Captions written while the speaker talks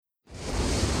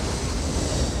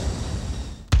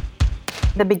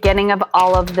The beginning of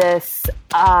all of this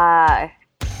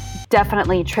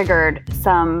definitely triggered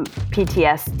some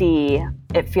PTSD.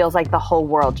 It feels like the whole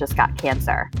world just got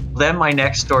cancer. Then my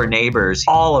next door neighbors,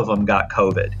 all of them got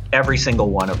COVID, every single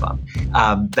one of them.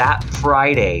 That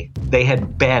Friday, they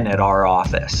had been at our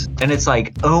office. And it's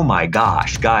like, oh my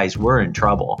gosh, guys, we're in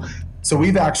trouble. So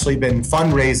we've actually been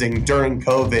fundraising during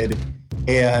COVID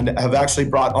and have actually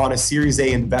brought on a Series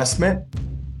A investment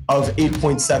of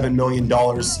 $8.7 million.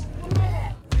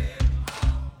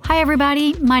 Hi,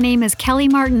 everybody. My name is Kelly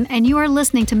Martin, and you are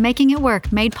listening to Making It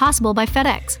Work, made possible by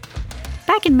FedEx.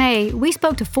 Back in May, we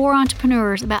spoke to 4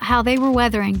 entrepreneurs about how they were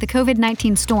weathering the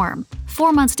COVID-19 storm.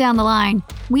 4 months down the line,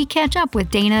 we catch up with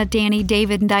Dana, Danny,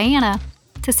 David, and Diana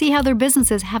to see how their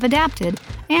businesses have adapted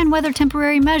and whether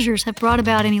temporary measures have brought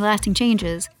about any lasting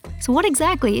changes. So what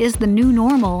exactly is the new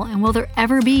normal, and will there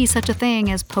ever be such a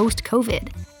thing as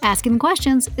post-COVID? Asking the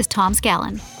questions is Tom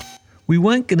Scallon. We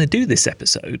weren't going to do this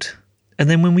episode. And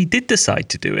then when we did decide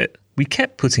to do it, we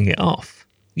kept putting it off.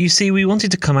 You see, we wanted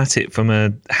to come at it from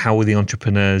a how are the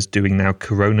entrepreneurs doing now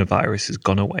coronavirus has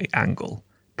gone away angle.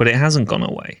 But it hasn't gone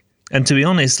away. And to be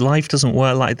honest, life doesn't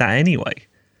work like that anyway.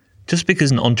 Just because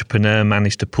an entrepreneur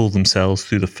managed to pull themselves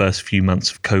through the first few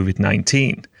months of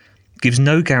COVID-19 gives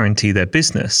no guarantee their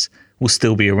business will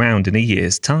still be around in a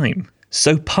year's time.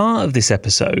 So part of this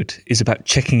episode is about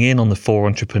checking in on the 4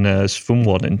 entrepreneurs from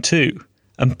 1 and 2.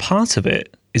 And part of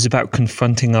it is about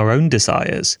confronting our own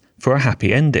desires for a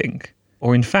happy ending,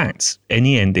 or in fact,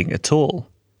 any ending at all.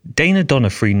 Dana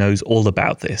Donofree knows all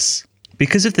about this.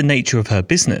 Because of the nature of her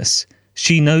business,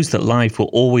 she knows that life will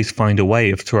always find a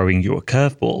way of throwing you a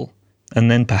curveball,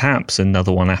 and then perhaps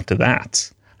another one after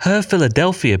that. Her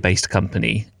Philadelphia-based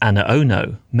company, Anna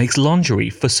Ono, makes lingerie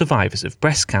for survivors of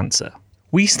breast cancer.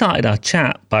 We started our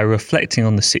chat by reflecting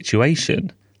on the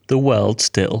situation the world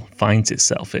still finds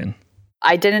itself in.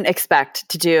 I didn't expect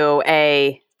to do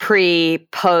a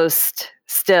pre-post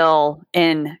still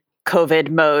in COVID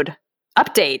mode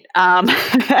update.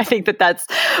 I think that's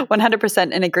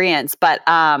 100% in agreement. But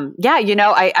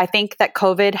I think that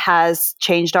COVID has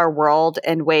changed our world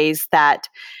in ways that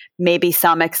maybe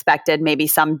some expected, maybe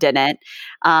some didn't.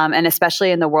 And especially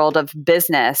in the world of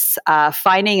business,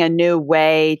 finding a new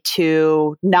way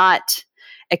to not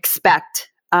expect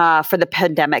for the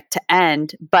pandemic to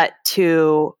end, but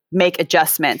to make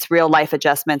adjustments, real life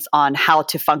adjustments on how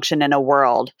to function in a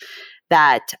world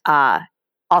that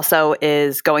also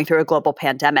is going through a global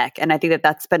pandemic. And I think that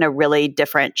that's been a really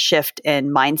different shift in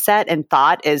mindset and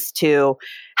thought as to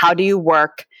how do you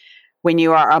work when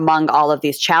you are among all of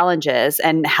these challenges,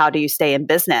 and how do you stay in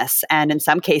business? And in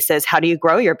some cases, how do you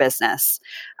grow your business?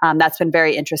 That's been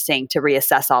very interesting to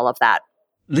reassess all of that.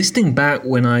 Listening back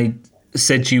when I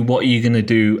said to you, what are you going to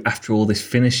do after all this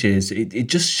finishes? It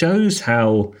just shows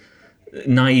how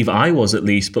naive I was, at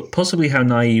least, but possibly how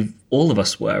naive all of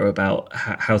us were about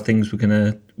how things were going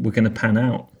to pan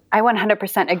out. I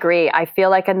 100% agree. I feel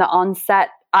like in the onset,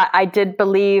 I did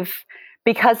believe,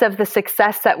 because of the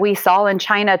success that we saw in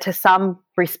China to some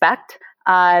respect,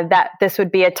 that this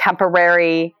would be a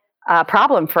temporary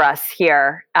problem for us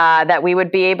here, that we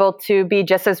would be able to be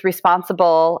just as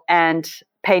responsible and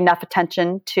pay enough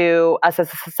attention to us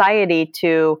as a society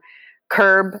to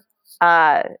curb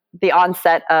the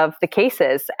onset of the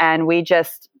cases. And we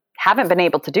just haven't been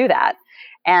able to do that.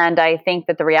 And I think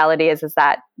that the reality is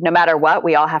that no matter what,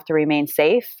 we all have to remain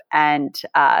safe. And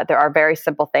there are very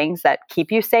simple things that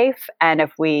keep you safe. And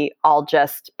if we all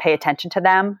just pay attention to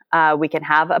them, we can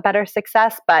have a better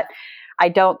success. But I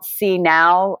don't see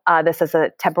now this as a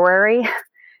temporary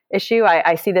issue.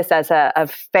 I see this as a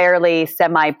fairly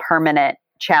semi-permanent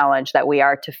challenge that we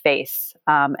are to face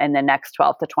in the next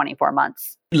 12 to 24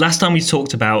 months. Last time we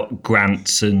talked about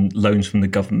grants and loans from the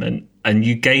government, and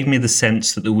you gave me the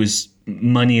sense that there was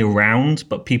money around,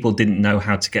 but people didn't know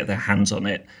how to get their hands on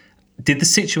it. Did the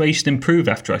situation improve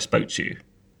after I spoke to you?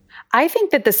 I think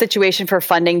that the situation for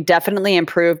funding definitely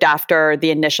improved after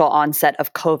the initial onset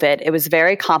of COVID. It was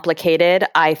very complicated.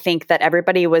 I think that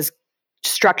everybody was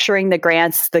structuring the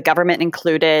grants, the government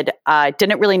included,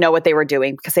 didn't really know what they were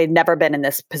doing because they'd never been in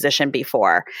this position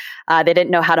before. They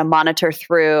didn't know how to monitor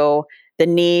through the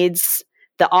needs,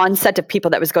 the onset of people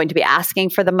that was going to be asking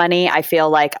for the money. I feel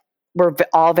like we're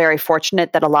all very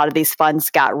fortunate that a lot of these funds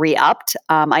got re-upped.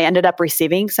 I ended up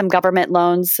receiving some government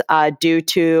loans due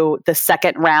to the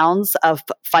second rounds of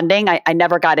funding. I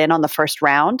never got in on the first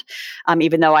round,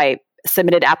 even though I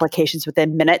submitted applications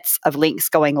within minutes of links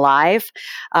going live.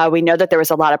 We know that there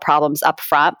was a lot of problems up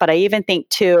front, but I even think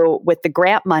too, with the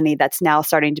grant money that's now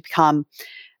starting to become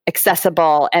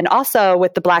accessible. And also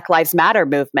with the Black Lives Matter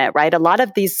movement, right? A lot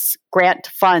of these grant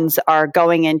funds are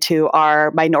going into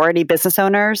our minority business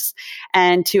owners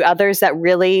and to others that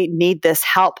really need this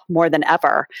help more than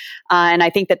ever. And I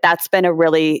think that that's been a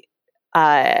really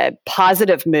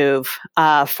positive move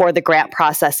for the grant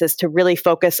process, is to really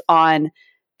focus on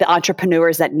the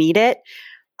entrepreneurs that need it.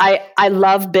 I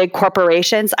love big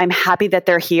corporations. I'm happy that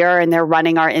they're here and they're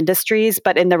running our industries.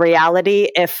 But in the reality,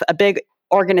 if a big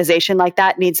organization like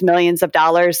that needs millions of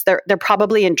dollars, they're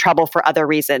probably in trouble for other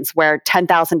reasons, where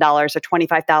 $10,000 or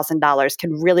 $25,000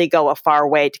 can really go a far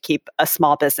way to keep a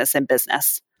small business in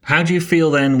business. How do you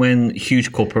feel then when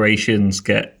huge corporations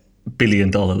get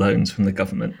billion-dollar loans from the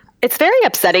government? It's very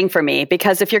upsetting for me,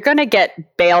 because if you're going to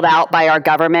get bailed out by our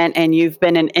government and you've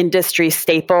been an industry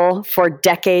staple for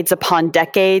decades upon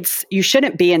decades, you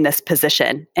shouldn't be in this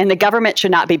position. And the government should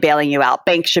not be bailing you out.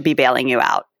 Banks should be bailing you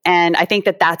out. And I think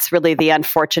that that's really the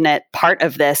unfortunate part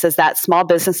of this, is that small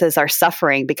businesses are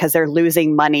suffering because they're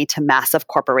losing money to massive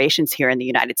corporations here in the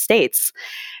United States.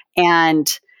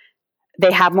 And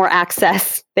they have more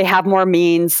access, they have more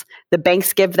means, the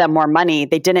banks give them more money.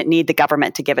 They didn't need the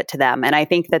government to give it to them. And I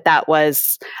think that that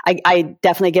was, I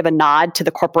definitely give a nod to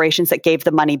the corporations that gave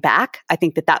the money back. I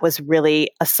think that that was really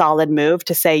a solid move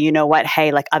to say, you know what,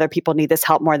 hey, like other people need this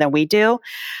help more than we do.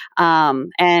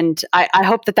 And I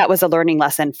hope that that was a learning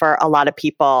lesson for a lot of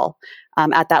people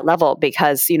at that level,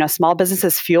 because, you know, small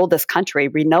businesses fuel this country.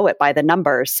 We know it by the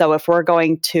numbers. So if we're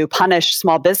going to punish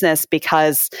small business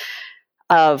because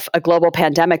of a global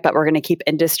pandemic, but we're going to keep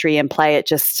industry in play, it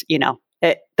just, you know,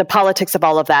 the politics of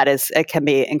all of that it can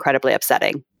be incredibly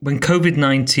upsetting. When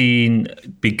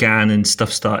COVID-19 began and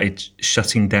stuff started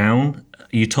shutting down,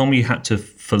 you told me you had to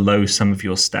furlough some of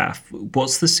your staff.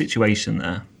 What's the situation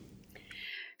there?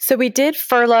 So we did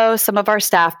furlough some of our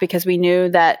staff because we knew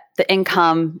that the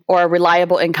income, or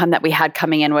reliable income that we had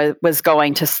coming in, was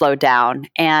going to slow down.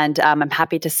 And I'm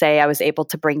happy to say I was able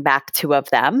to bring back 2 of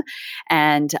them.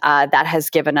 And that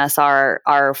has given us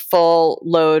our full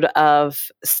load of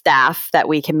staff that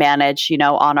we can manage, you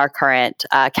know, on our current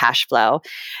cash flow.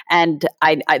 And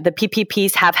the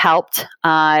PPPs have helped.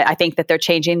 I think that they're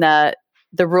changing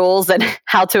the rules and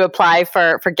how to apply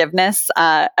for forgiveness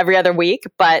every other week,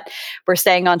 but we're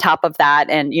staying on top of that,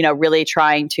 and, you know, really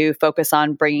trying to focus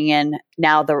on bringing in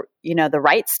now the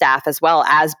right staff, as well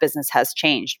as business has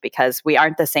changed, because we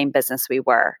aren't the same business we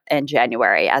were in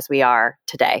January as we are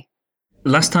today.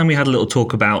 Last time we had a little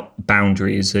talk about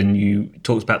boundaries, and you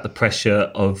talked about the pressure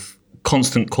of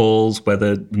constant calls,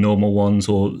 whether normal ones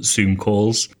or Zoom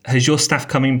calls. Has your staff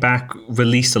coming back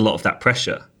released a lot of that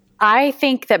pressure? I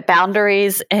think that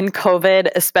boundaries in COVID,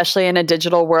 especially in a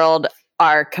digital world,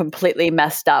 are completely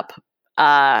messed up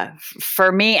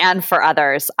for me and for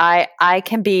others. I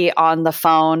can be on the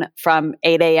phone from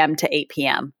 8 a.m. to 8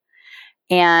 p.m.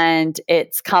 And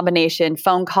it's combination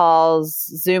phone calls,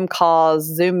 Zoom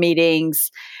meetings.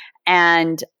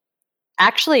 And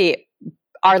actually,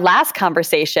 our last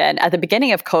conversation at the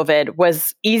beginning of COVID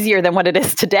was easier than what it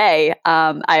is today.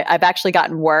 I've actually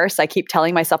gotten worse. I keep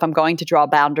telling myself I'm going to draw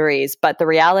boundaries, but the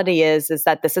reality is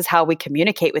that this is how we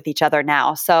communicate with each other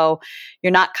now. So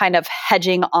you're not kind of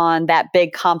hedging on that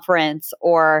big conference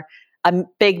or a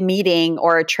big meeting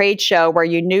or a trade show where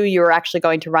you knew you were actually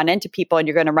going to run into people, and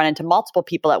you're going to run into multiple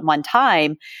people at one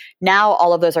time. Now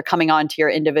all of those are coming onto your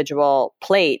individual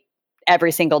plate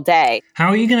every single day. How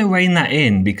are you going to rein that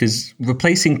in? Because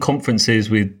replacing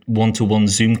conferences with one-to-one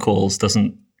Zoom calls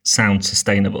doesn't sound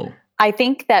sustainable. I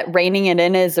think that reining it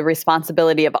in is a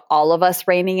responsibility of all of us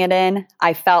reining it in.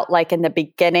 I felt like in the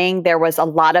beginning, there was a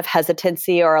lot of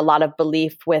hesitancy or a lot of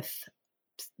belief with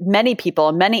many people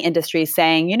in many industries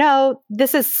saying, you know,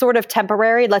 this is sort of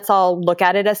temporary. Let's all look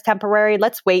at it as temporary.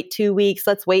 Let's wait 2 weeks.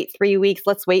 Let's wait 3 weeks.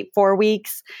 Let's wait 4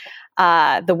 weeks.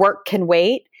 The work can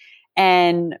wait.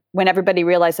 And when everybody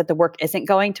realized that the work isn't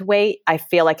going to wait, I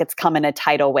feel like it's come in a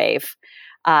tidal wave.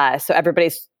 So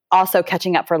everybody's also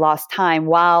catching up for lost time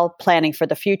while planning for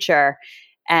the future.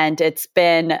 And it's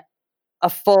been a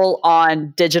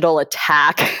full-on digital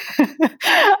attack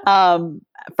from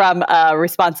a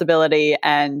responsibility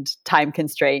and time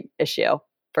constraint issue,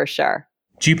 for sure.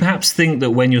 Do you perhaps think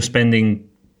that when you're spending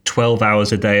 12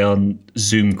 hours a day on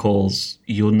Zoom calls,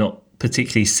 you're not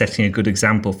particularly setting a good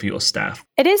example for your staff?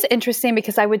 It is interesting,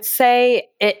 because I would say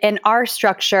in our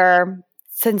structure,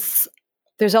 since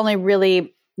there's only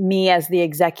really me as the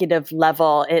executive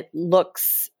level,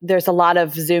 there's a lot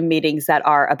of Zoom meetings that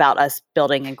are about us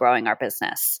building and growing our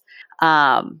business.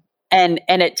 And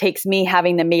it takes me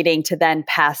having the meeting to then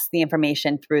pass the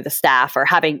information through the staff, or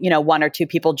having, one or two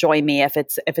people join me if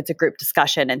it's a group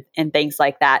discussion and things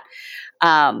like that.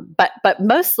 But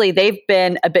mostly they've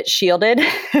been a bit shielded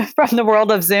from the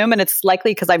world of Zoom, and it's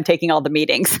likely because I'm taking all the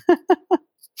meetings.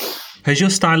 Has your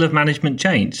style of management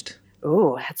changed?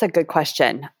 Ooh, that's a good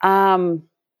question.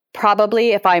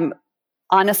 Probably, if I'm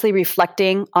honestly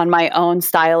reflecting on my own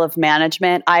style of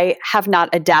management, I have not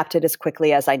adapted as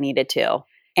quickly as I needed to.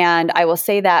 And I will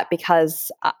say that because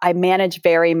I manage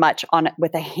very much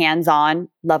with a hands-on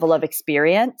level of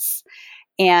experience.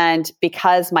 And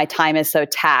because my time is so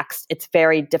taxed, it's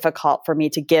very difficult for me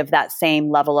to give that same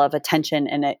level of attention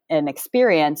and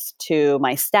experience to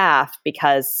my staff,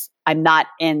 because I'm not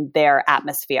in their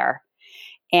atmosphere.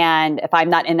 And if I'm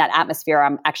not in that atmosphere,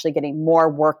 I'm actually getting more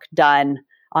work done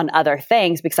on other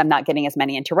things because I'm not getting as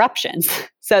many interruptions.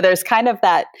 So there's kind of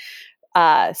that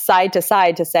side to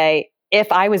side to say, if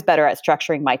I was better at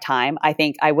structuring my time, I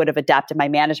think I would have adapted my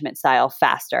management style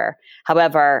faster.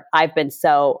 However, I've been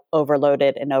so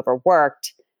overloaded and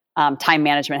overworked, time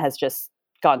management has just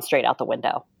gone straight out the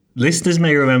window. Listeners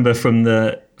may remember from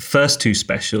the first two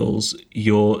specials,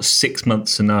 your 6-month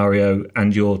scenario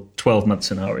and your 12-month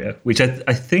scenario, which I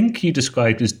think you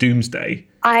described as doomsday.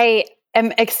 I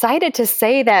am excited to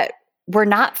say that we're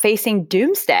not facing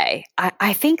doomsday.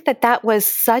 I think that was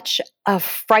such a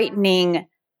frightening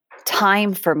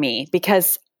time for me,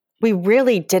 because we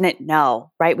really didn't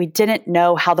know, right? We didn't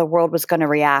know how the world was going to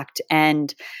react.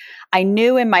 And I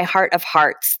knew in my heart of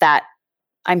hearts that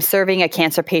I'm serving a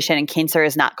cancer patient, and cancer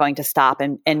is not going to stop.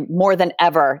 And more than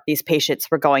ever, these patients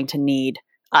were going to need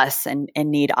us and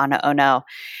need Ana Ono.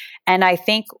 And I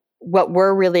think what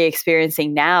we're really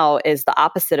experiencing now is the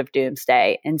opposite of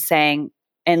doomsday,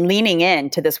 and leaning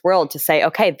into this world to say,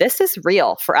 okay, this is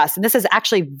real for us. And this is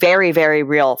actually very, very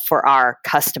real for our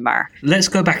customer. Let's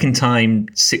go back in time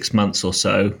 6 months or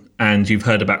so. And you've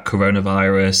heard about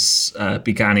coronavirus,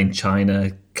 began in China,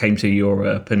 came to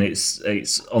Europe, and it's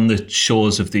on the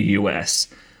shores of the US.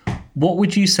 What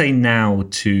would you say now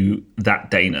to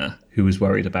that Dana who was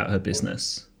worried about her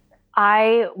business?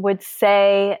 I would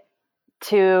say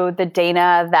to the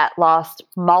Dana that lost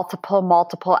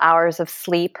multiple hours of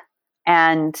sleep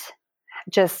and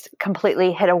just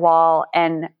completely hit a wall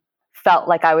and felt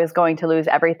like I was going to lose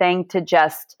everything, to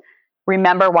just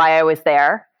remember why I was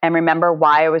there and remember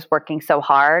why I was working so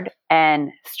hard, and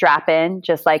strap in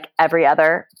just like every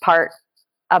other part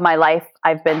of my life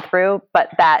I've been through, but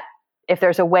that if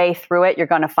there's a way through it, you're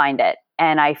going to find it.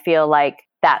 And I feel like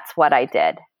that's what I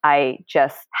did. I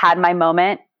just had my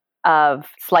moment of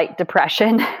slight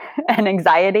depression and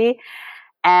anxiety,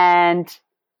 and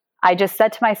I just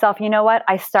said to myself, you know what?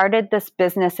 I started this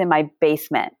business in my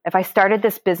basement. If I started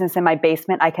this business in my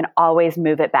basement, I can always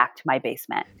move it back to my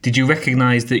basement. Did you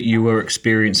recognize that you were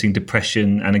experiencing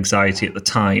depression and anxiety at the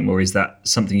time, or is that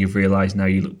something you've realized now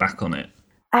you look back on it?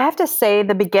 I have to say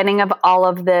the beginning of all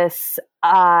of this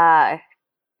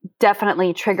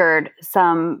definitely triggered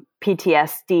some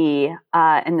PTSD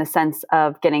in the sense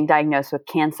of getting diagnosed with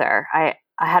cancer. I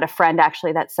had a friend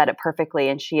actually that said it perfectly,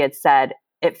 and she had said,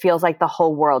 it feels like the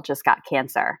whole world just got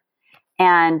cancer.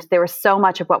 And there was so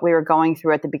much of what we were going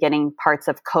through at the beginning parts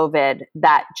of COVID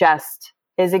that just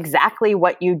is exactly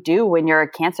what you do when you're a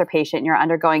cancer patient and you're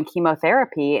undergoing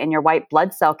chemotherapy and your white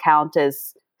blood cell count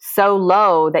is so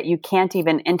low that you can't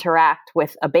even interact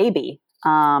with a baby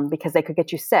because they could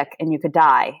get you sick and you could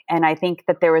die. And I think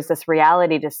that there was this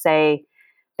reality to say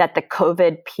that the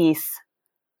COVID piece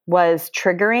was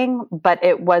triggering, but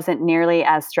it wasn't nearly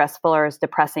as stressful or as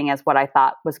depressing as what I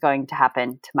thought was going to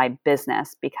happen to my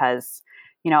business, because,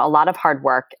 a lot of hard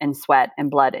work and sweat and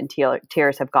blood and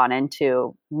tears have gone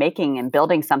into making and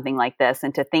building something like this.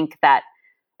 And to think that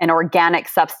an organic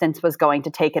substance was going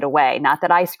to take it away, not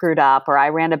that I screwed up or I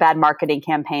ran a bad marketing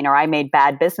campaign or I made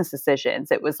bad business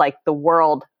decisions. It was like the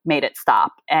world made it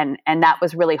stop. And that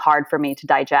was really hard for me to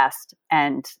digest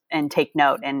and take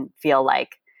note and feel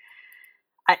like,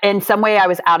 in some way I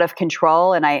was out of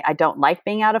control, and I don't like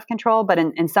being out of control, but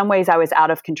in some ways I was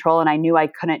out of control and I knew I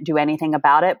couldn't do anything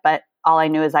about it, but all I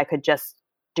knew is I could just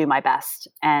do my best.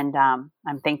 And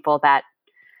I'm thankful that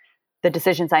the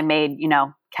decisions I made,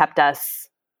 kept us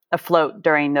afloat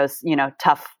during those,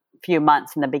 tough few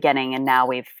months in the beginning. And now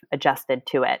we've adjusted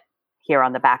to it here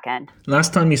on the back end.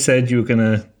 Last time you said you were going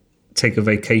to take a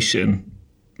vacation.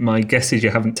 My guess is you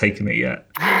haven't taken it yet.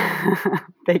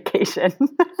 Vacation.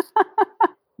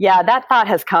 Yeah, that thought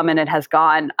has come and it has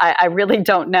gone. I really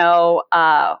don't know,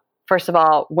 first of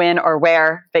all, when or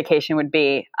where vacation would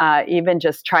be. Even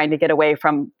just trying to get away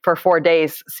for 4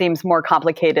 days seems more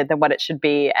complicated than what it should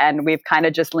be. And we've kind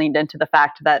of just leaned into the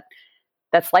fact that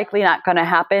that's likely not going to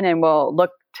happen, and we'll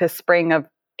look to spring of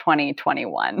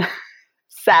 2021.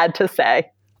 Sad to say.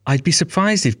 I'd be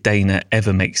surprised if Dana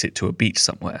ever makes it to a beach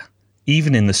somewhere,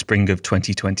 even in the spring of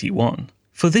 2021.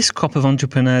 For this crop of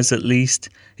entrepreneurs at least,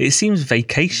 it seems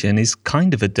vacation is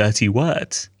kind of a dirty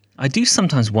word. I do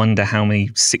sometimes wonder how many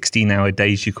 16-hour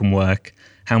days you can work,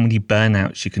 how many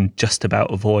burnouts you can just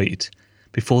about avoid,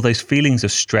 before those feelings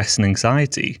of stress and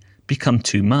anxiety become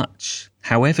too much,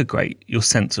 however great your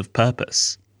sense of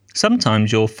purpose.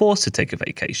 Sometimes you're forced to take a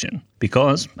vacation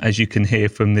because, as you can hear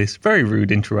from this very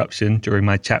rude interruption during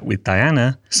my chat with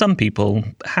Diana, some people,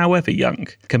 however young,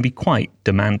 can be quite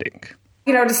demanding.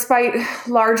 Despite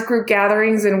large group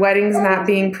gatherings and weddings not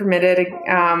being permitted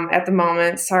at the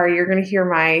moment, sorry, you're going to hear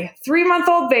my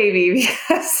 3-month-old baby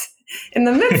because in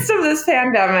the midst of this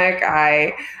pandemic,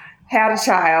 I had a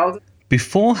child.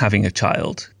 Before having a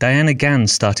child, Diana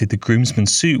Gans started the groomsman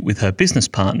suit with her business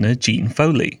partner, Gene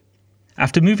Foley.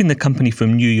 After moving the company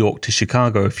from New York to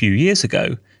Chicago a few years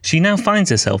ago, she now finds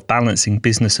herself balancing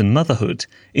business and motherhood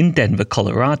in Denver,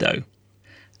 Colorado.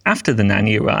 After the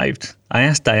nanny arrived, I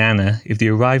asked Diana if the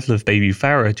arrival of baby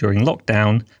Farah during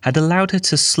lockdown had allowed her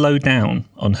to slow down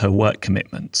on her work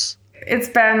commitments. It's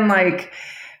been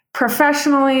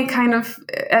professionally kind of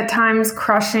at times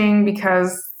crushing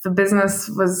because the business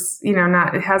was,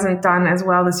 it hasn't done as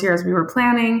well this year as we were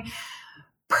planning.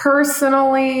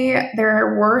 Personally,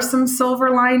 there were some silver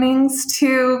linings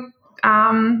to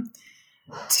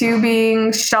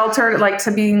being sheltered,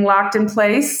 to being locked in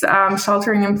place,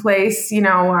 sheltering in place.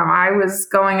 I was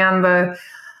going on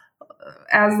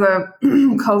as the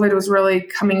COVID was really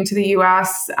coming to the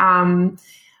U.S.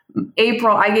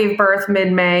 April, I gave birth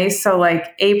mid-May. So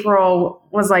April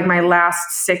was my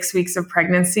last 6 weeks of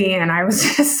pregnancy, and I was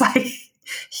just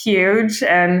huge.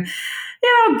 And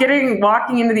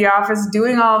walking into the office,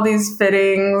 doing all these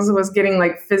fittings was getting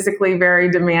physically very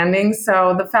demanding.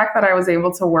 So the fact that I was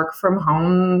able to work from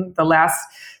home the last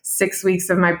 6 weeks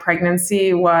of my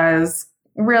pregnancy was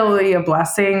really a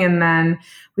blessing. And then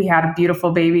we had a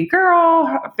beautiful baby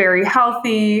girl, very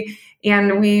healthy,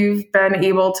 and we've been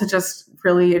able to just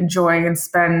really enjoy and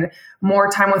spend more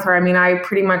time with her. I mean, I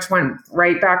pretty much went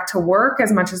right back to work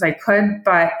as much as I could,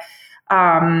 but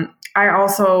I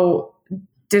also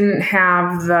didn't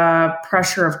have the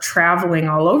pressure of traveling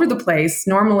all over the place.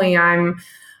 Normally, I'm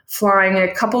flying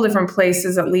a couple different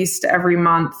places at least every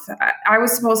month. I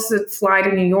was supposed to fly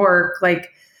to New York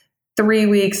 3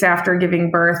 weeks after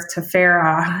giving birth to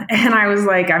Farah. And I was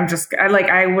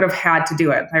I would have had to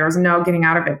do it. There was no getting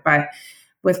out of it. But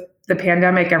with the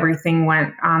pandemic, everything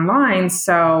went online.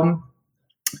 So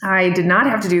I did not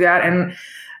have to do that. And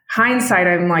hindsight,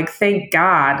 I'm thank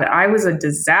God. I was a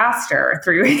disaster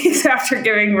 3 weeks after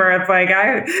giving birth.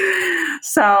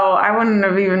 So I wouldn't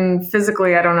have even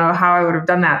physically, I don't know how I would have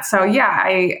done that. So yeah,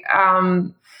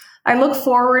 I look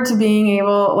forward to being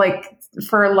able,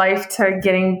 for life to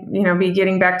be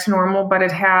getting back to normal, but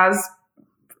it has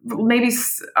maybe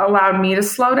allowed me to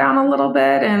slow down a little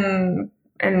bit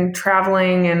and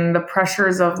traveling and the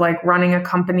pressures of running a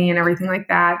company and everything like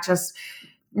that, just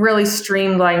really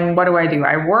streamlining. What do?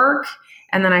 I work,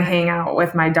 and then I hang out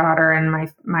with my daughter and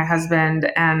my husband,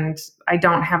 and I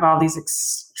don't have all these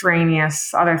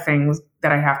extraneous other things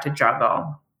that I have to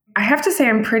juggle. I have to say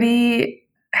I'm pretty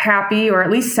happy, or at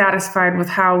least satisfied with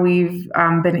how we've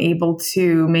been able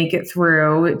to make it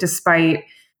through, despite,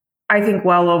 I think,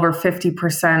 well over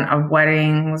 50% of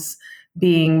weddings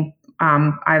being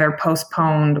either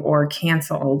postponed or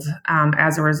canceled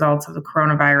as a result of the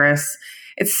coronavirus.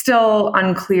 It's still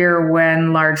unclear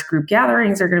when large group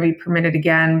gatherings are going to be permitted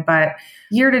again, but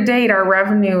year to date, our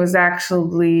revenue is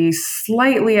actually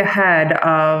slightly ahead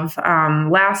of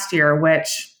last year,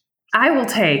 which I will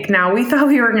take. Now, we thought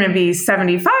we were going to be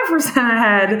 75%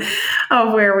 ahead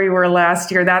of where we were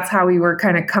last year. That's how we were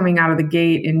kind of coming out of the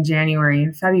gate in January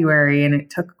and February, and it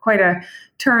took quite a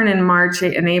turn in March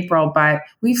and April, but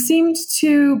we've seemed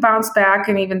to bounce back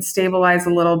and even stabilize a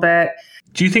little bit.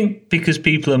 Do you think because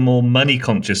people are more money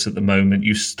conscious at the moment,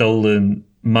 you've stolen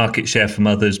market share from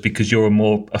others because you're a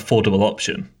more affordable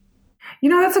option?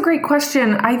 That's a great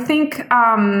question. I think,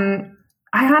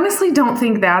 I honestly don't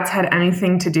think that's had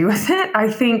anything to do with it. I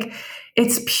think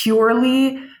it's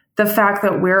purely the fact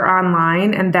that we're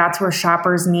online and that's where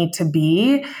shoppers need to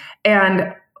be.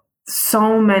 And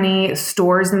so many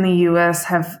stores in the US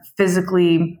have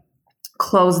physically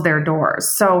closed their doors.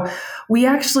 So we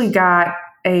actually got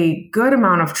a good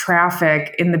amount of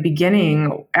traffic in the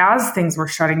beginning as things were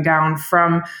shutting down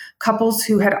from couples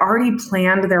who had already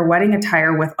planned their wedding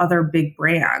attire with other big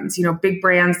brands, big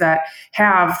brands that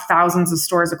have thousands of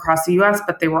stores across the US,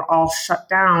 but they were all shut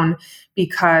down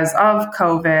because of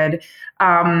COVID.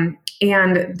 And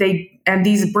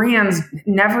these brands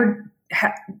never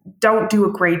don't do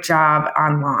a great job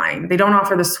online. They don't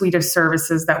offer the suite of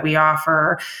services that we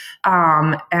offer,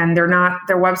 and their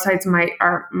websites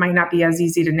might not be as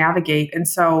easy to navigate. And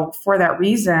so, for that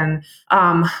reason,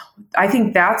 I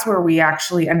think that's where we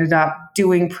actually ended up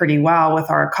doing pretty well with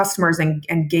our customers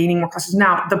and gaining more customers.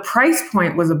 Now, the price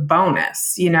point was a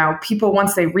bonus. People,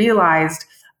 once they realized,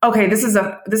 okay, this is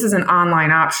an online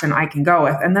option I can go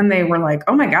with. And then they were like,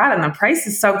 oh my God, and the price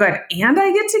is so good. And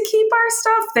I get to keep our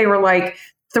stuff. They were like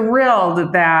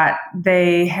thrilled that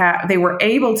they were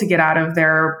able to get out of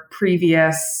their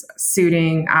previous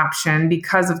suiting option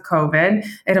because of COVID.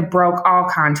 It broke all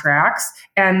contracts.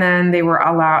 And then they were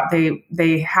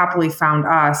they happily found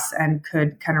us and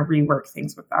could kind of rework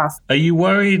things with us. Are you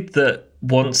worried that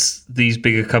once these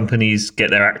bigger companies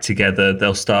get their act together,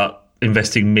 they'll start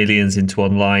investing millions into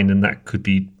online, and that could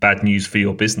be bad news for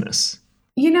your business?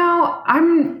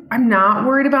 I'm not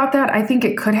worried about that. I think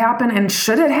it could happen. And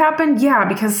should it happen? Yeah,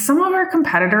 because some of our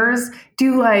competitors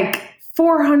do like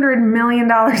 $400 million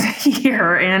a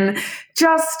year in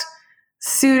just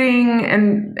suiting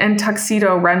and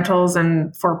tuxedo rentals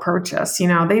and for purchase.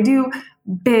 They do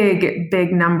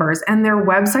big numbers, and their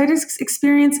website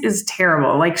experience is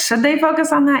terrible. Like, should they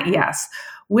focus on that? Yes.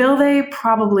 Will they?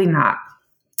 Probably not.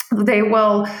 They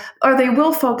will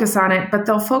focus on it, but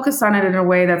they'll focus on it in a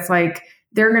way that's like,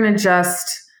 they're going to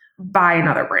just buy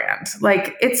another brand.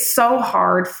 Like, it's so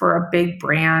hard for a big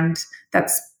brand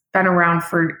that's been around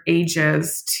for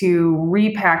ages to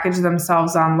repackage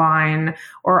themselves online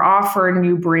or offer a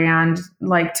new brand,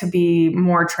 like, to be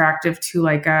more attractive to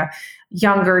like a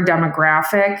younger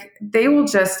demographic. They will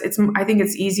I think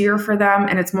it's easier for them,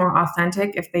 and it's more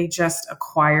authentic if they just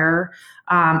acquire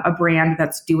a brand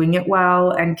that's doing it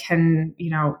well and can,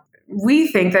 we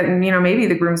think that, maybe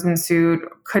the Groomsman Suit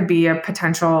could be a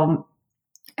potential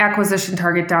acquisition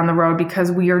target down the road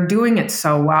because we are doing it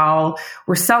so well.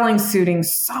 We're selling suiting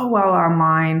so well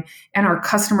online, and our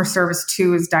customer service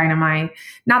too is dynamite.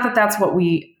 Not that that's what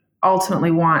we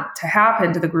ultimately want to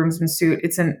happen to the Groomsman Suit.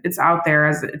 It's out there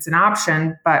as it's an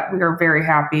option, but we are very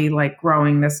happy like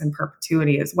growing this in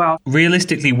perpetuity as well.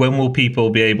 Realistically, when will people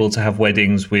be able to have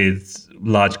weddings with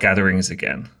large gatherings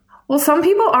again? Well, some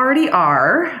people already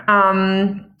are.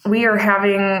 We are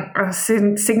having a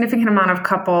significant amount of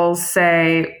couples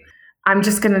say, I'm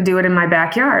just going to do it in my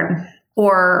backyard.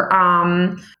 Or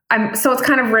so it's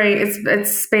kind of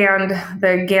it's spanned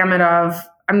the gamut of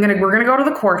we're going to go to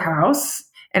the courthouse,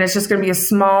 and it's just going to be a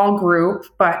small group,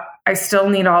 but I still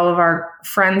need all of our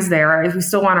friends there. We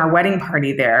still want our wedding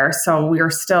party there. So we are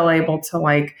still able to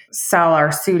like sell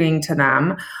our suiting to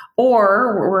them.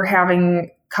 Or we're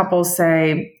having couples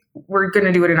say, we're going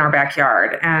to do it in our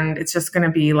backyard, and it's just going to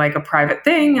be like a private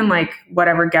thing, and like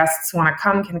whatever guests want to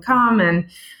come can come. And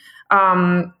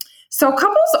so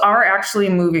couples are actually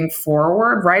moving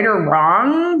forward, right or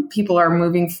wrong. People are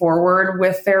moving forward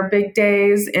with their big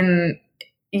days. And,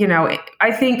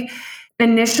 I think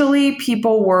initially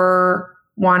people were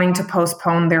wanting to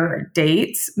postpone their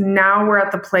dates. Now we're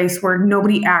at the place where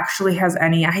nobody actually has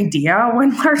any idea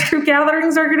when large group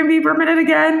gatherings are going to be permitted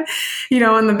again.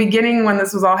 In the beginning when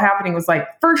this was all happening, was like,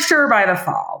 for sure by the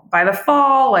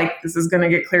fall, like this is going to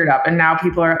get cleared up. And now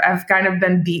people have kind of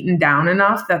been beaten down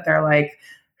enough that they're like,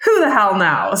 who the hell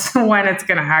knows when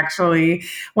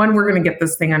we're going to get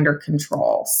this thing under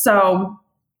control. So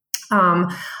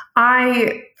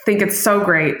I think it's so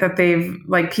great that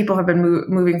people have been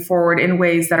moving forward in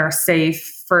ways that are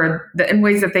safe in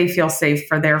ways that they feel safe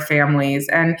for their families.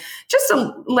 And just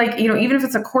even if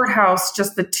it's a courthouse,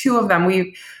 just the two of them,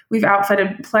 we've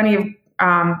outfitted plenty of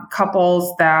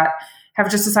couples that have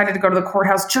just decided to go to the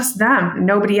courthouse, just them,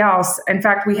 nobody else. In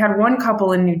fact, we had one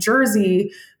couple in New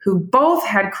Jersey who both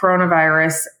had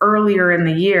coronavirus earlier in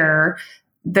the year.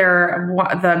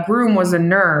 The groom was a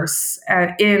nurse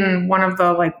in one of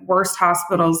the worst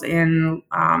hospitals in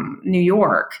New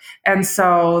York. And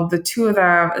so the two of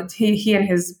them, he and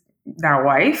his now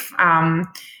wife,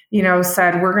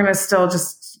 said, we're going to still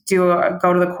just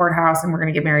go to the courthouse and we're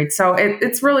going to get married. So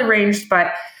it's really ranged,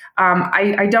 but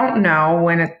I don't know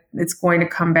when it's going to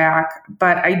come back,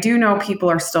 but I do know people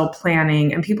are still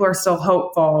planning and people are still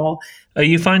hopeful. Are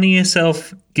you finding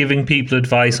yourself giving people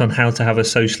advice on how to have a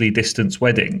socially distanced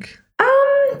wedding?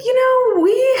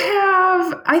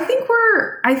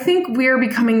 I think we're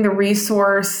becoming the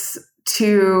resource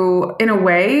to, in a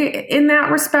way, in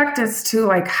that respect, it's to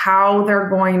like how they're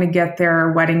going to get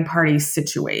their wedding party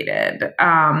situated.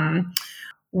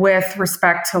 With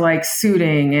respect to like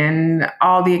suiting and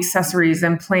all the accessories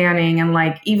and planning and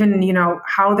like even,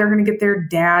 how they're going to get their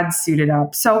dad suited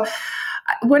up. So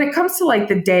when it comes to like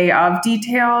the day of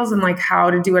details and like how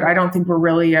to do it, I don't think we're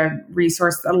really a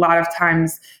resource. A lot of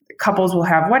times couples will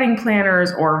have wedding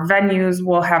planners or venues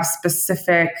will have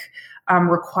specific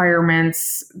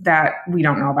requirements that we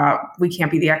don't know about. We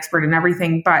can't be the expert in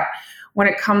everything. But when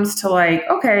it comes to like,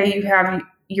 okay, you have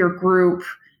your group,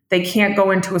 they can't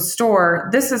go into a store.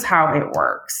 This is how it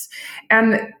works.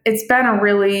 And it's been a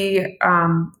really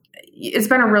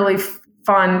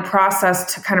fun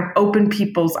process to kind of open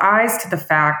people's eyes to the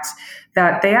fact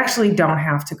that they actually don't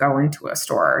have to go into a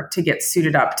store to get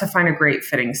suited up, to find a great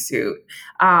fitting suit.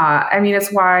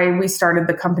 It's why we started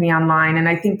the company online. And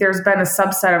I think there's been a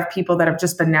subset of people that have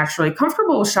just been naturally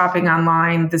comfortable with shopping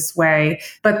online this way.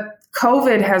 But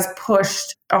COVID has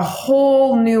pushed a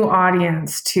whole new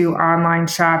audience to online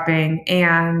shopping.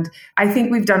 And I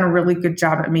think we've done a really good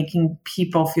job at making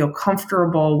people feel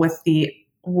comfortable with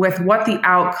what the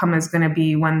outcome is going to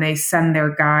be when they send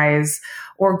their guys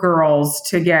or girls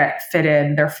to get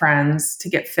fitted, their friends to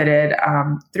get fitted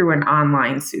through an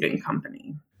online suiting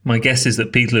company. My guess is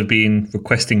that people have been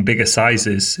requesting bigger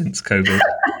sizes since COVID.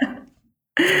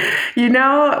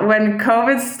 When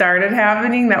COVID started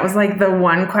happening, that was like the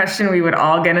one question we would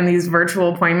all get in these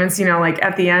virtual appointments, like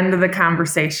at the end of the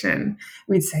conversation,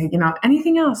 we'd say,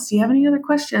 anything else? Do you have any other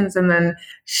questions? And then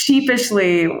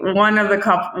sheepishly, one of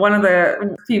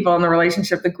the people in the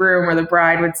relationship, the groom or the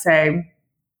bride would say,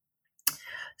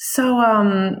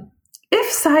 so, if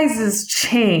sizes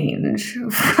change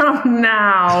from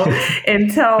now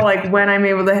until like when I'm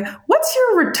able to, what's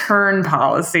your return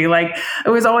policy? Like it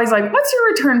was always like, what's your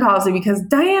return policy? Because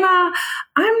Diana,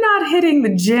 I'm not hitting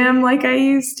the gym like I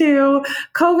used to.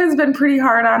 COVID's been pretty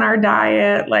hard on our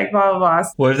diet, like blah, blah, blah.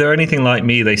 Well, if they're anything like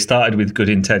me, they started with good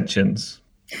intentions.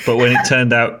 But when it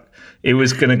turned out it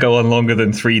was going to go on longer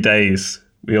than 3 days,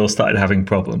 we all started having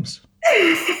problems.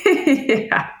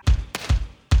 Yeah.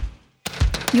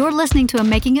 You're listening to a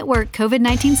Making It Work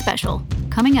COVID-19 special.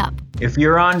 Coming up. If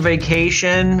you're on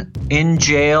vacation, in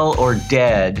jail, or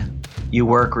dead, you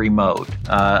work remote.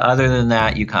 Other than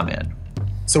that, you come in.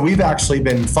 So we've actually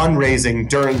been fundraising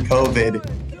during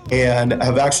COVID and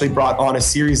have actually brought on a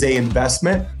Series A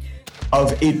investment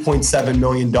of $8.7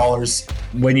 million.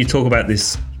 When you talk about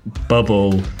this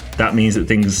bubble, that means that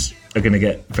things are going to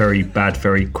get very bad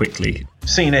very quickly.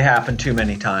 Seen it happen too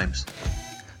many times.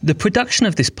 The production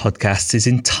of this podcast is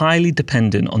entirely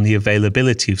dependent on the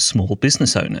availability of small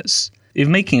business owners. If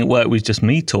Making It Work was just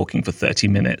me talking for 30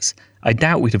 minutes, I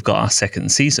doubt we'd have got our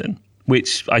second season,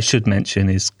 which I should mention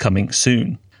is coming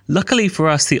soon. Luckily for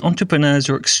us, the entrepreneurs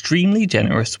are extremely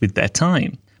generous with their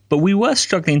time, but we were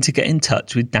struggling to get in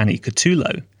touch with Danny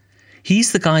Cotulo.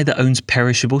 He's the guy that owns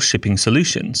Perishable Shipping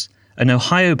Solutions, an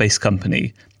Ohio-based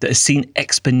company that has seen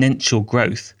exponential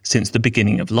growth since the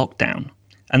beginning of lockdown.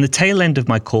 And the tail end of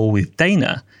my call with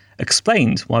Dana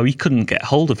explained why we couldn't get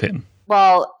hold of him.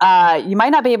 Well, you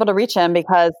might not be able to reach him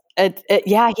because they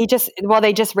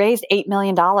just raised $8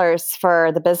 million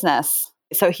for the business.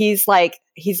 So he's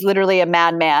literally a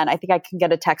madman. I think I can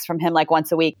get a text from him like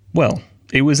once a week. Well,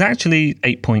 it was actually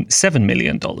 $8.7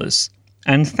 million.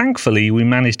 And thankfully, we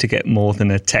managed to get more than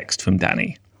a text from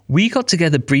Danny. We got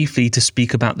together briefly to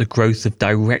speak about the growth of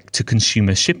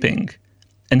direct-to-consumer shipping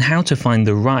and how to find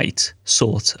the right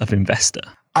sort of investor.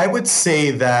 I would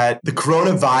say that the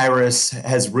coronavirus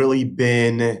has really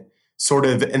been sort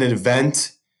of an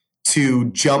event to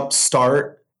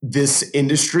jumpstart this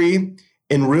industry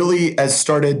and really has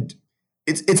started,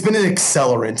 it's been an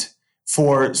accelerant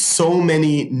for so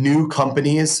many new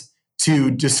companies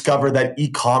to discover that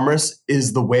e-commerce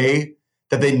is the way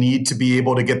that they need to be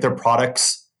able to get their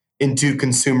products into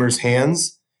consumers'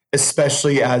 hands,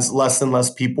 especially as less and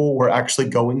less people were actually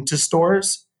going to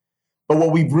stores. But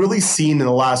what we've really seen in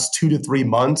the last 2 to 3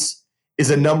 months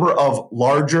is a number of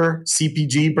larger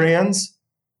CPG brands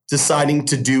deciding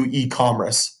to do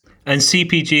e-commerce. And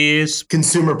CPG is?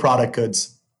 Consumer product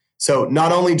goods. So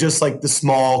not only just like the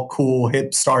small, cool,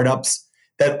 hip startups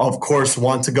that of course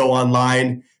want to go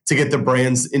online to get their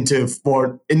brands into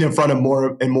front of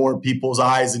more and more people's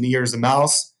eyes and ears and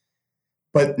mouths.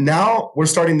 But now we're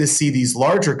starting to see these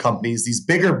larger companies, these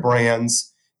bigger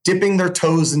brands, dipping their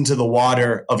toes into the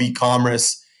water of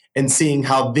e-commerce and seeing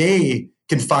how they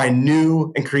can find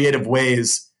new and creative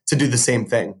ways to do the same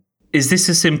thing. Is this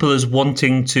as simple as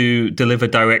wanting to deliver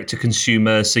direct to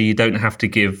consumer so you don't have to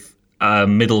give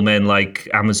middlemen like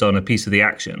Amazon a piece of the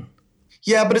action?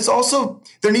 Yeah, but it's also,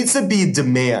 there needs to be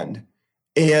demand.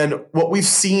 And what we've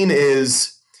seen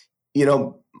is,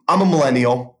 I'm a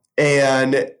millennial,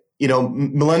 and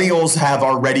millennials have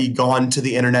already gone to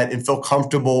the internet and feel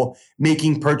comfortable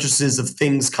making purchases of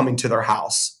things coming to their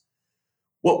house.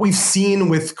 What we've seen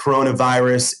with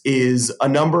coronavirus is a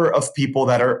number of people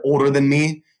that are older than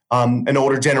me, an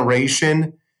older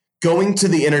generation, going to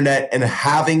the internet and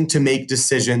having to make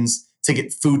decisions to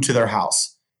get food to their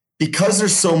house. Because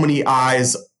there's so many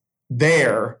eyes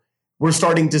there, we're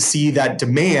starting to see that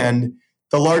demand.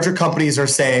 The larger companies are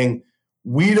saying,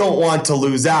 we don't want to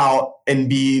lose out and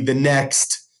be the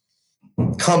next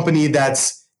company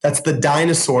that's the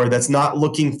dinosaur that's not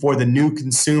looking for the new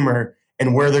consumer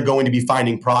and where they're going to be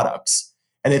finding products.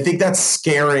 And I think that's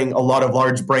scaring a lot of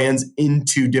large brands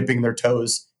into dipping their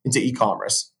toes into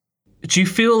e-commerce. Do you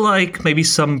feel like maybe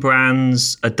some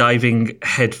brands are diving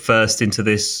headfirst into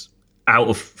this out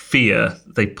of fear?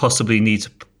 They possibly need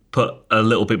to put a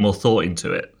little bit more thought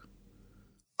into it.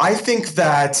 I think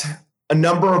that a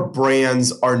number of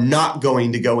brands are not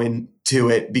going to go into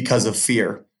it because of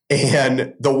fear.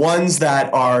 And the ones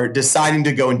that are deciding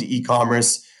to go into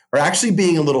e-commerce are actually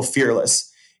being a little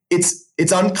fearless.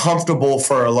 It's uncomfortable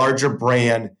for a larger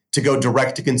brand to go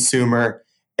direct to consumer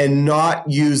and not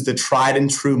use the tried and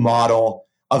true model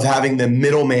of having the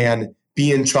middleman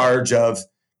be in charge of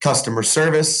customer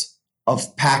service,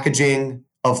 of packaging,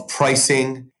 of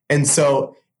pricing. And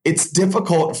so it's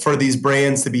difficult for these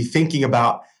brands to be thinking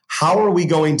about, how are we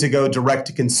going to go direct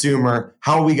to consumer?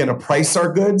 How are we going to price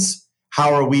our goods?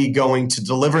 How are we going to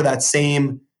deliver that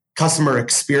same customer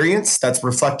experience that's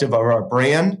reflective of our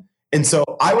brand? And so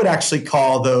I would actually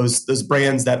call those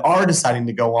brands that are deciding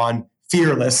to go on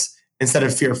fearless instead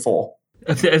of fearful.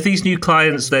 Have these new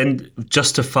clients then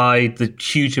justified the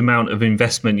huge amount of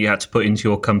investment you had to put into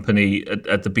your company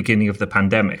at the beginning of the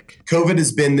pandemic? COVID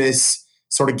has been this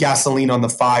sort of gasoline on the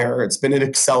fire. It's been an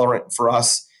accelerant for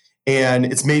us. And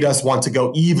it's made us want to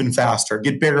go even faster,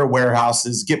 get bigger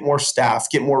warehouses, get more staff,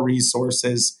 get more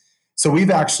resources. So we've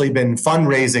actually been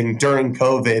fundraising during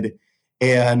COVID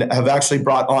and have actually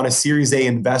brought on a Series A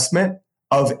investment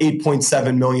of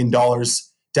 $8.7 million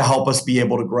to help us be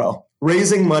able to grow.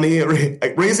 Raising money,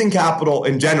 raising capital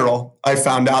in general, I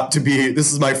found out to be,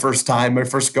 this is my first time, my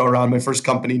first go around, my first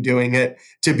company doing it,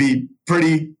 to be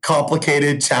pretty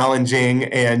complicated, challenging,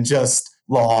 and just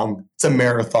long. It's a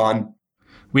marathon.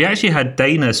 We actually had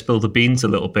Dana spill the beans a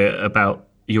little bit about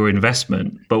your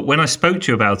investment. But when I spoke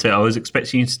to you about it, I was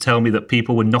expecting you to tell me that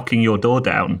people were knocking your door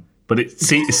down. But it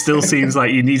still seems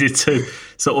like you needed to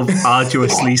sort of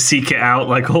arduously seek it out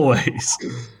like always.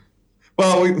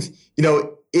 Well,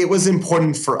 it was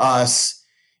important for us.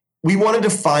 We wanted to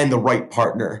find the right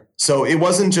partner. So it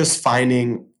wasn't just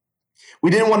we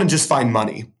didn't want to just find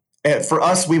money. For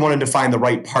us, we wanted to find the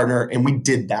right partner, and we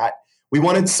did that. We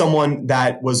wanted someone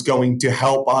that was going to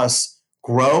help us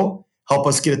grow, help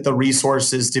us get the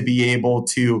resources to be able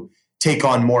to take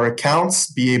on more accounts,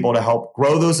 be able to help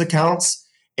grow those accounts,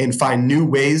 and find new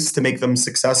ways to make them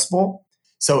successful.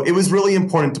 So it was really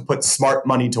important to put smart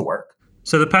money to work.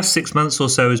 So the past 6 months or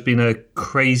so has been a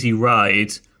crazy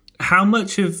ride. How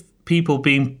much have people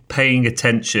been paying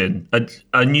attention?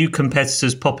 Are new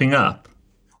competitors popping up?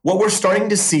 What we're starting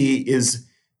to see is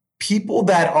people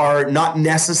that are not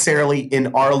necessarily in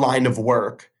our line of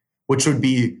work, which would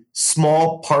be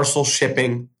small parcel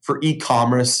shipping for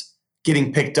e-commerce,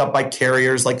 getting picked up by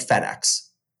carriers like FedEx.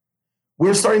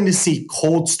 We're starting to see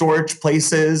cold storage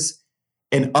places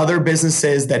and other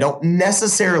businesses that don't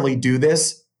necessarily do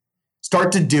this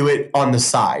start to do it on the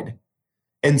side.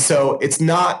 And so it's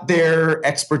not their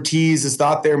expertise, it's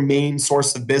not their main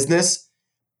source of business,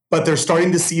 but they're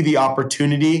starting to see the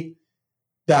opportunity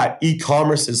that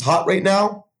e-commerce is hot right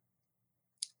now,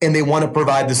 and they want to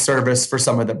provide the service for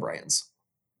some of the brands.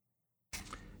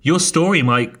 Your story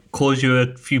might cause you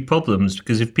a few problems,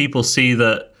 because if people see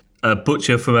that a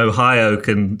butcher from Ohio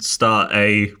can start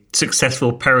a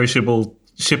successful perishable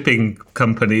shipping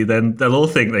company, then they'll all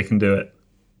think they can do it.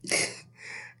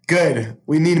 Good.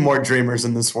 We need more dreamers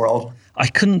in this world. I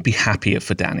couldn't be happier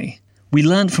for Danny. We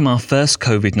learned from our first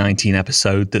COVID-19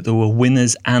 episode that there were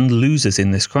winners and losers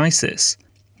in this crisis.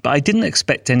 But I didn't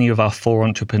expect any of our 4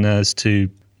 entrepreneurs to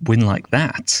win like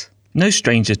that. No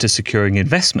stranger to securing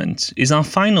investment is our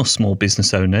final small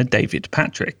business owner, David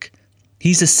Patrick.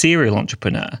 He's a serial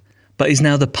entrepreneur, but is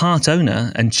now the part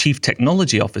owner and chief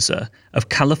technology officer of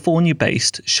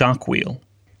California-based Sharkwheel.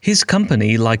 His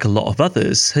company, like a lot of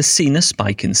others, has seen a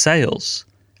spike in sales,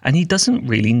 and he doesn't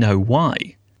really know why.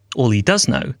 All he does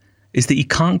know is that he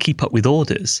can't keep up with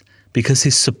orders because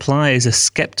his suppliers are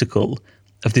skeptical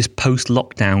of this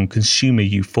post-lockdown consumer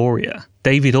euphoria,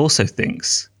 David also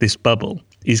thinks this bubble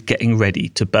is getting ready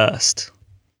to burst.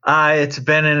 It's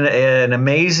been an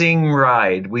amazing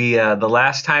ride. The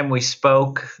last time we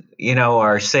spoke,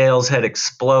 our sales had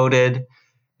exploded,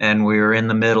 and we were in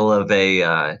the middle of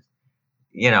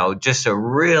just a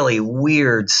really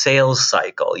weird sales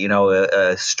cycle.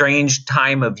 A strange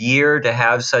time of year to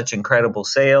have such incredible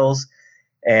sales,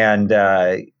 and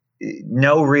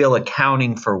no real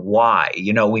accounting for why.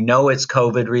 We know it's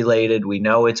COVID related. We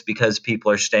know it's because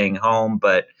people are staying home,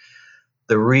 but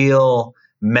the real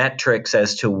metrics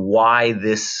as to why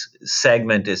this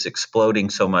segment is exploding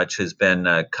so much has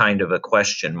been kind of a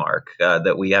question mark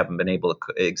that we haven't been able to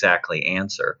exactly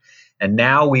answer. And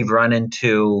now we've run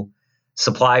into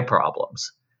supply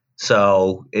problems.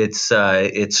 So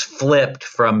it's flipped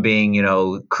from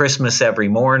being, Christmas every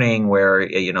morning where,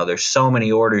 there's so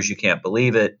many orders, you can't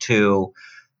believe it, to,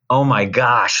 oh my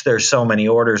gosh, there's so many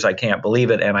orders, I can't believe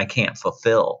it, and I can't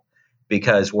fulfill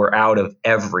because we're out of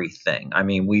everything. I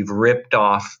mean, we've ripped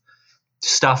off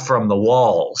stuff from the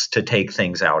walls to take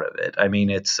things out of it. I mean,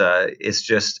 it's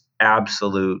just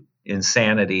absolute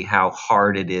insanity how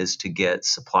hard it is to get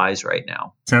supplies right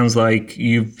now. Sounds like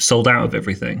you've sold out of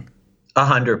everything.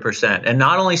 100%. And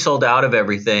not only sold out of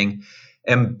everything,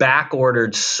 and back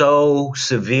ordered so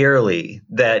severely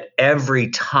that every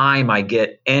time I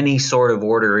get any sort of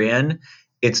order in,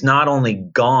 it's not only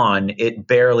gone, it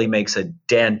barely makes a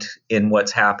dent in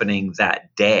what's happening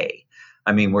that day.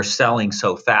 I mean, we're selling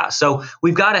so fast. So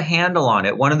we've got a handle on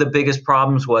it. One of the biggest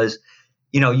problems was,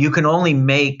 you can only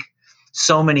make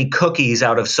so many cookies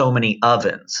out of so many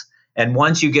ovens. And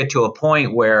once you get to a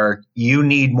point where you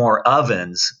need more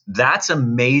ovens, that's a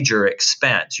major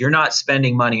expense. You're not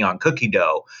spending money on cookie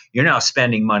dough. You're now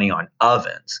spending money on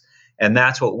ovens. And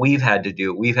that's what we've had to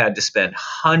do. We've had to spend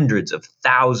hundreds of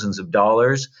thousands of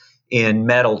dollars in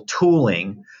metal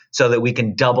tooling so that we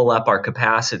can double up our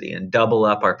capacity and double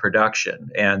up our production.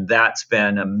 And that's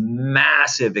been a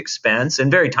massive expense and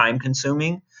very time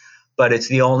consuming, but it's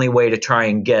the only way to try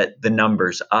and get the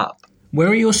numbers up. Where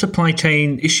are your supply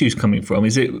chain issues coming from?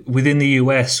 Is it within the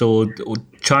US or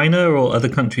China or other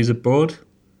countries abroad?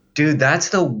 Dude, that's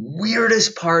the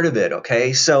weirdest part of it,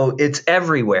 okay? So it's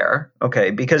everywhere,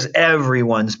 okay, because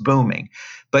everyone's booming.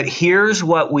 But here's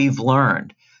what we've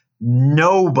learned.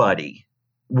 Nobody,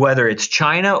 whether it's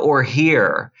China or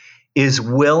here, is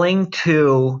willing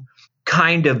to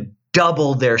kind of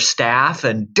double their staff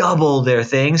and double their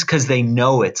things because they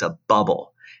know it's a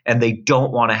bubble and they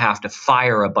don't want to have to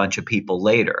fire a bunch of people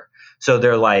later. So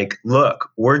they're like, look,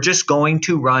 we're just going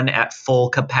to run at full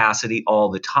capacity all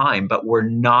the time, but we're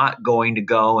not going to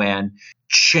go and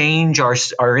change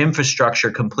our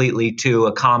infrastructure completely to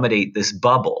accommodate this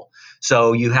bubble.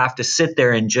 So you have to sit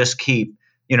there and just keep,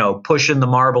 pushing the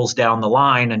marbles down the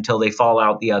line until they fall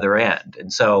out the other end.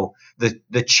 And so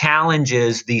the challenge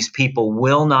is these people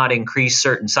will not increase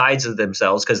certain sides of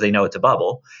themselves because they know it's a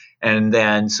bubble. And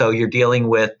then so you're dealing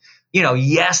with,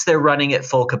 yes, they're running at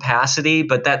full capacity,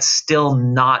 but that's still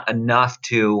not enough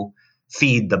to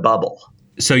feed the bubble.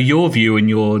 So your view and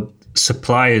your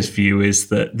supplier's view is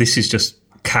that this is just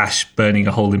cash burning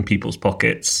a hole in people's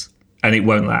pockets and it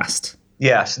won't last.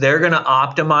 Yes, they're going to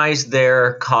optimize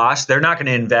their costs. They're not going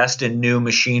to invest in new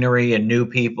machinery and new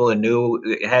people and new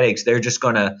headaches. They're just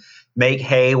going to make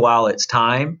hay while it's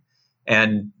time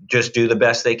and just do the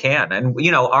best they can. And,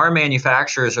 our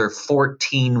manufacturers are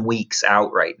 14 weeks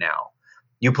out right now.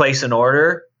 You place an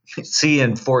order, see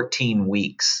in 14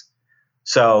 weeks.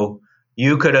 So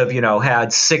you could have,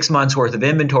 had 6 months worth of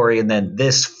inventory and then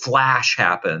this flash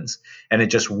happens and it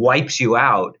just wipes you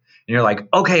out. And you're like,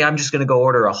 okay, I'm just going to go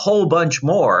order a whole bunch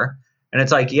more. And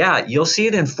it's like, yeah, you'll see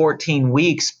it in 14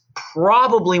 weeks,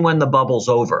 probably when the bubble's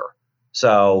over.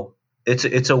 So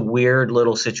it's a weird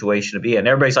little situation to be in.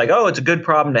 Everybody's like, oh, it's a good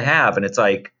problem to have. And it's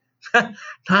like,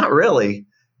 not really.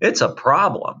 It's a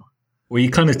problem. Well,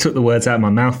 you kind of took the words out of my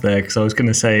mouth there because I was going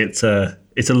to say it's a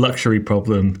luxury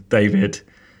problem, David.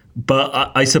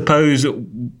 But I suppose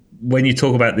when you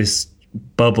talk about this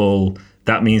bubble,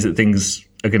 that means that things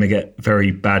are going to get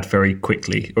very bad very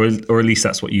quickly, or at least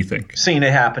that's what you think. Seen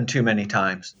it happen too many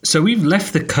times. So we've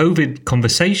left the COVID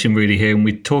conversation really here, and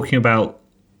we're talking about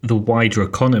the wider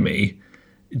economy.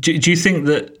 Do you think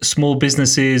that small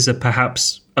businesses are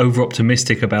perhaps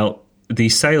over-optimistic about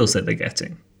these sales that they're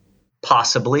getting?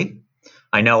 Possibly.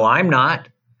 I know I'm not,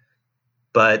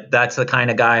 but that's the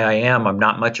kind of guy I am. I'm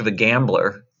not much of a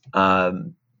gambler. I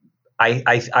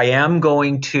am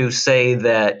going to say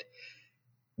that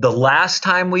the last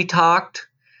time we talked,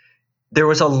 there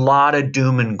was a lot of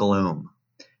doom and gloom.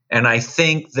 And I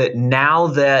think that now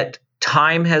that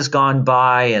time has gone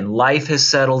by and life has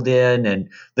settled in and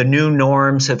the new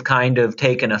norms have kind of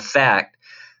taken effect,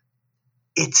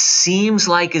 it seems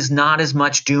like is not as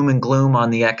much doom and gloom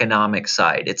on the economic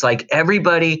side. It's like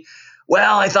everybody,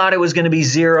 well, I thought it was going to be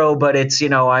zero, but it's,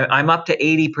 I'm up to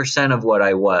 80% of what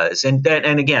I was. And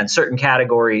again, certain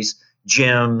categories,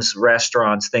 gyms,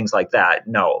 restaurants, things like that.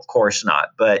 No, of course not.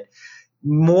 But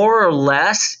more or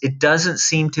less, it doesn't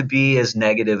seem to be as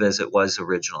negative as it was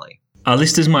originally. Our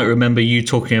listeners might remember you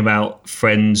talking about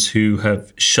friends who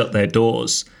have shut their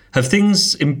doors. Have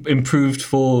things improved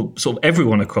for sort of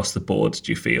everyone across the board,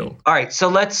 do you feel? All right, so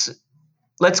let's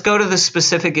go to the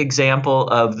specific example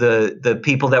of the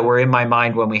people that were in my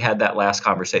mind when we had that last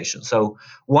conversation. So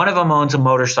one of them owns a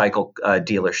motorcycle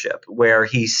dealership where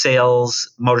he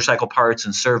sells motorcycle parts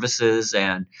and services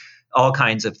and all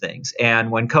kinds of things.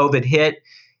 And when COVID hit,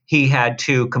 he had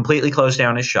to completely close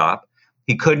down his shop.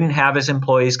 He couldn't have his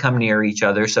employees come near each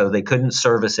other, so they couldn't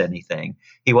service anything.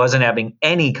 He wasn't having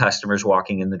any customers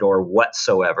walking in the door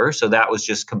whatsoever. So that was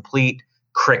just complete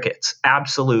crickets,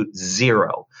 absolute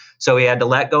zero. So he had to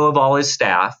let go of all his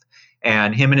staff,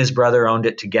 and him and his brother owned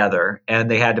it together. And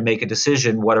they had to make a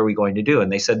decision, what are we going to do?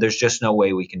 And they said, there's just no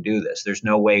way we can do this. There's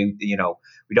no way,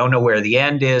 we don't know where the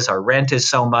end is. Our rent is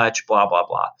so much, blah, blah,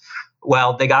 blah.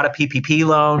 Well, they got a PPP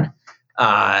loan.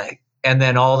 And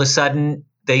then all of a sudden,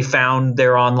 they found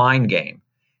their online game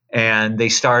and they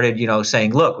started,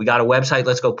 saying, look, we got a website.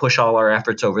 Let's go push all our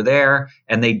efforts over there.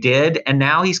 And they did. And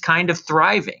now he's kind of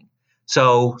thriving.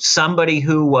 So somebody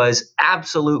who was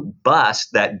absolute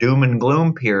bust, that doom and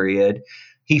gloom period,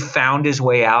 he found his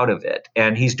way out of it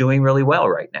and he's doing really well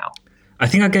right now. I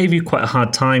think I gave you quite a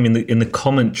hard time in the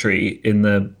commentary in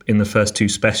the first two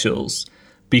specials,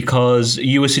 because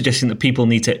you were suggesting that people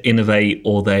need to innovate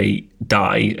or they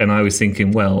die. And I was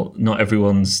thinking, well, not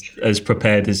everyone's as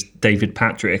prepared as David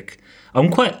Patrick.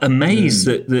 I'm quite amazed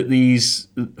that these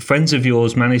friends of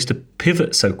yours managed to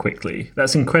pivot so quickly.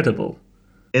 That's incredible.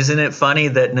 Isn't it funny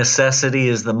that necessity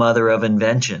is the mother of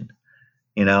invention,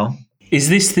 Is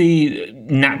this the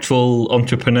natural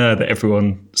entrepreneur that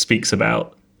everyone speaks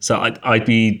about? So I'd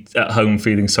be at home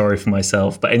feeling sorry for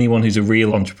myself, but anyone who's a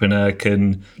real entrepreneur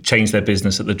can change their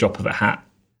business at the drop of a hat.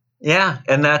 Yeah,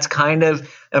 and that's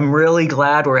I'm really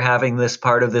glad we're having this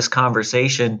part of this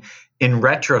conversation in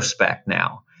retrospect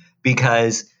now,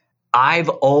 because I've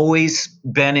always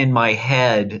been in my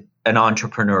head an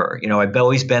entrepreneur. I've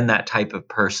always been that type of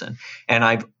person, and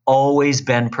I've always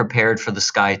been prepared for the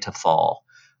sky to fall.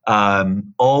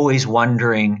 Always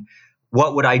wondering,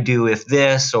 what would I do if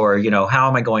this, or, how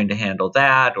am I going to handle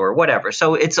that, or whatever.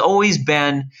 So it's always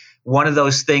been one of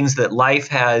those things that life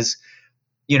has,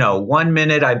 1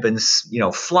 minute I've been,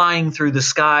 flying through the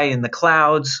sky in the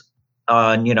clouds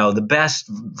on, the best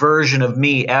version of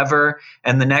me ever.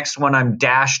 And the next one I'm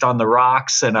dashed on the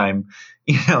rocks and I'm,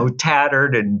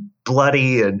 tattered and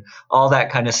bloody and all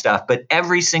that kind of stuff. But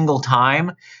every single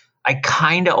time I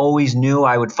kind of always knew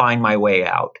I would find my way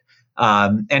out.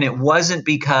 And it wasn't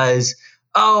because,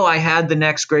 I had the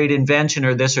next great invention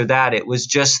or this or that. It was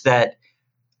just that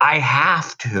I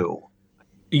have to.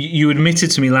 You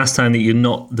admitted to me last time that you're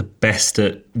not the best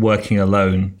at working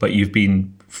alone, but you've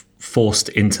been forced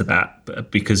into that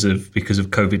because of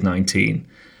COVID-19.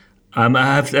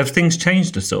 Have things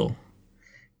changed at all?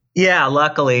 Yeah,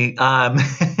 luckily.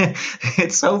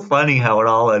 It's so funny how it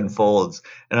all unfolds.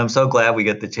 And I'm so glad we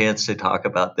get the chance to talk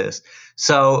about this.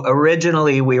 So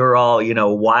originally we were all,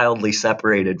 wildly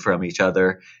separated from each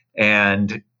other.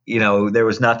 And, there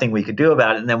was nothing we could do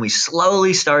about it. And then we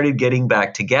slowly started getting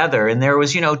back together. And there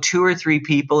was, 2 or 3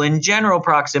 people in general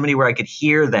proximity where I could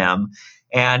hear them.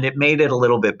 And it made it a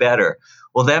little bit better.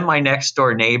 Well, then my next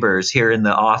door neighbors here in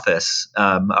the office,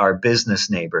 our business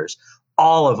neighbors,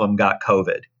 all of them got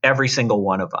COVID, every single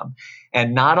one of them.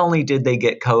 And not only did they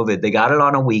get COVID, they got it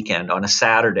on a weekend, on a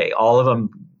Saturday. All of them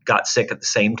got sick at the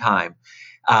same time.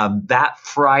 That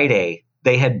Friday,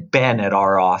 they had been at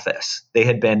our office. They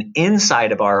had been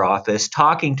inside of our office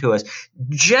talking to us,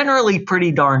 generally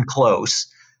pretty darn close,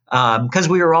 because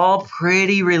we were all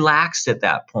pretty relaxed at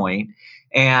that point.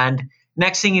 And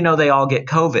next thing you know, they all get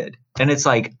COVID. And it's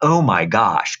like, oh my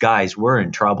gosh, guys, we're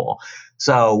in trouble.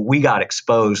 So we got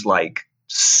exposed like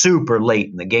super late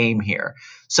in the game here.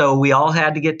 So we all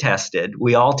had to get tested.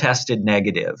 We all tested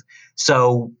negative.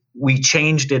 So we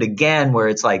changed it again where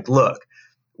it's like, look,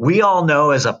 we all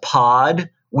know as a pod,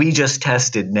 we just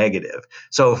tested negative.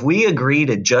 So if we agree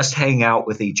to just hang out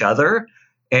with each other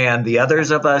and the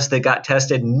others of us that got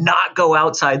tested not go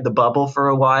outside the bubble for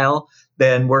a while,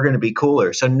 then we're going to be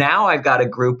cooler. So now I've got a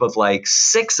group of like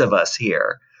 6 of us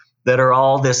here that are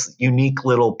all this unique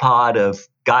little pod of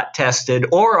got tested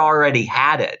or already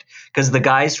had it. Because the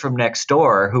guys from next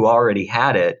door who already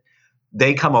had it,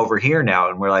 they come over here now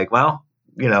and we're like, well,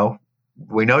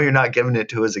 we know you're not giving it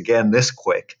to us again this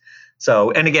quick.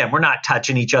 So, and again, we're not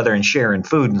touching each other and sharing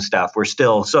food and stuff. We're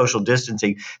still social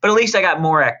distancing, but at least I got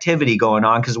more activity going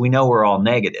on because we know we're all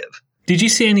negative. Did you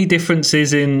see any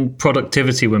differences in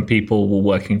productivity when people were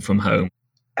working from home?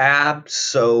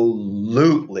 Absolutely.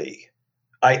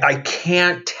 I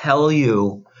can't tell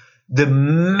you the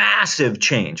massive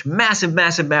change, massive,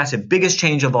 biggest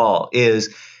change of all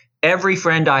is every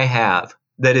friend I have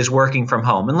that is working from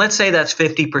home. And let's say that's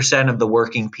 50% of the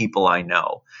working people I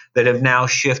know that have now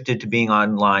shifted to being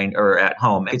online or at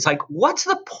home. It's like, what's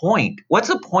the point? What's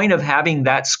the point of having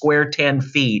that square 10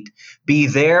 feet be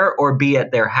there or be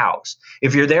at their house?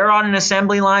 If you're there on an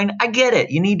assembly line, I get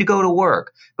it. You need to go to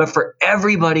work. But for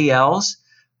everybody else,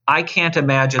 I can't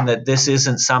imagine that this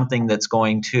isn't something that's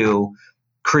going to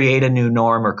create a new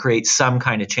norm or create some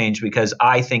kind of change, because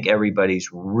I think everybody's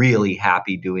really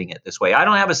happy doing it this way. I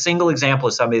don't have a single example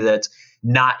of somebody that's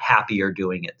not happy or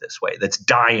doing it this way, that's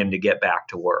dying to get back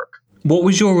to work. What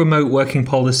was your remote working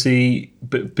policy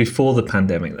before the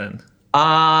pandemic then?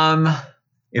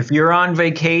 If you're on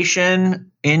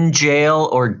vacation, in jail,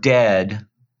 or dead,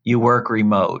 you work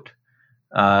remote.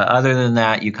 Other than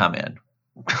that, you come in.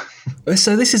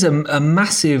 So this is a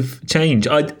massive change.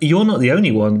 You're not the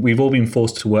only one. We've all been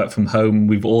forced to work from home.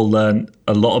 We've all learned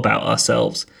a lot about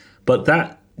ourselves. But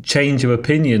that change of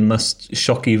opinion must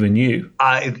shock even you.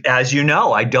 As you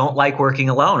know, I don't like working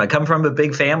alone. I come from a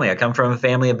big family. I come from a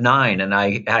family of 9, and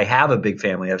I have a big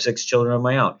family. I have 6 children of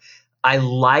my own. I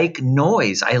like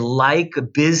noise. I like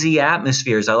busy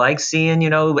atmospheres. I like seeing,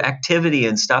 activity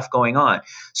and stuff going on.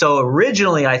 So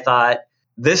originally I thought,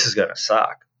 this is going to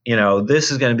suck.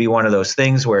 This is going to be one of those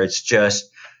things where it's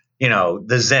just,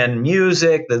 the Zen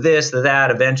music, the this, the that.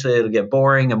 Eventually it'll get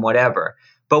boring and whatever.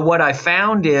 But what I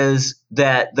found is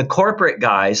that the corporate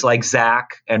guys like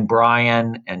Zach and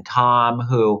Brian and Tom,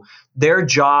 who their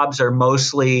jobs are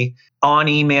mostly on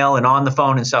email and on the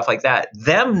phone and stuff like that,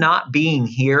 them not being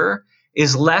here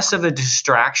is less of a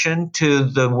distraction to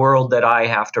the world that I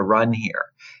have to run here.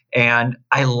 And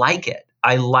I like it.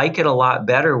 I like it a lot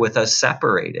better with us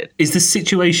separated. Is the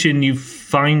situation you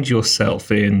find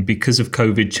yourself in because of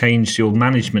COVID changed your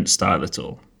management style at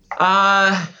all?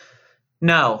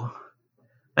 No.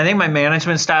 I think my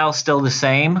management style is still the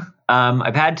same.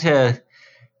 We've had to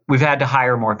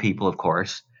hire more people, of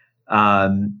course.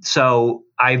 So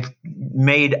I've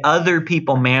made other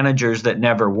people managers that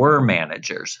never were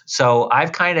managers. So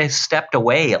I've kind of stepped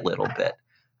away a little bit.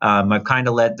 I've kind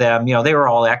of let them, they were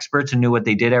all experts and knew what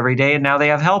they did every day, and now they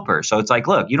have helpers. So it's like,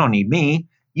 look, you don't need me.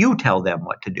 You tell them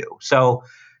what to do. So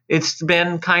it's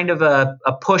been kind of a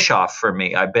push off for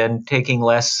me. I've been taking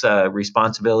less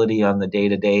responsibility on the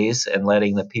day-to-days and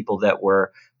letting the people that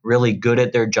were really good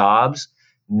at their jobs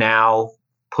now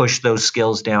push those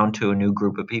skills down to a new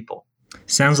group of people.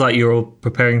 Sounds like you're all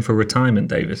preparing for retirement,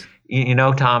 David.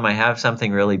 Tom, I have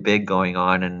something really big going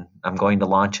on, and I'm going to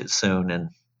launch it soon, and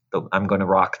I'm going to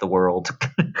rock the world.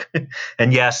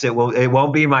 And yes, it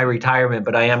won't be my retirement,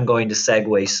 but I am going to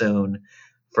segue soon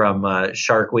from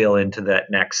Shark Wheel into that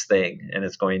next thing. And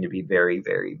it's going to be very,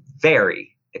 very,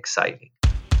 very exciting.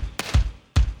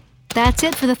 That's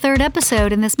it for the 3rd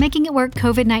episode in this Making It Work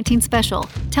COVID-19 special.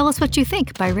 Tell us what you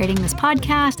think by rating this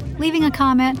podcast, leaving a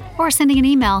comment, or sending an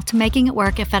email to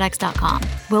makingitwork@fedex.com.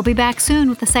 We'll be back soon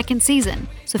with the 2nd season,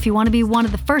 so if you want to be one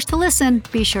of the first to listen,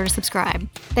 be sure to subscribe.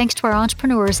 Thanks to our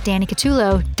entrepreneurs Danny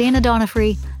Catullo, Dana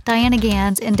Donofree, Diana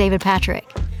Gans, and David Patrick.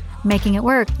 Making It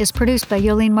Work is produced by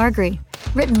Yolene Margry,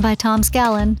 written by Tom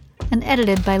Scallon, and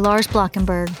edited by Lars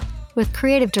Blockenberg, with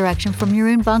creative direction from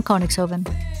Jeroen van Koningshoven.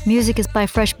 Music is by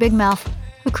Fresh Big Mouth,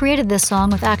 who created this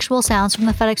song with actual sounds from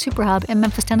the FedEx Superhub in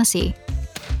Memphis, Tennessee.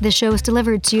 This show is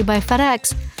delivered to you by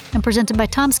FedEx and presented by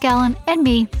Tom Scallon and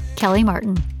me, Kelly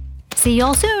Martin. See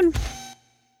y'all soon!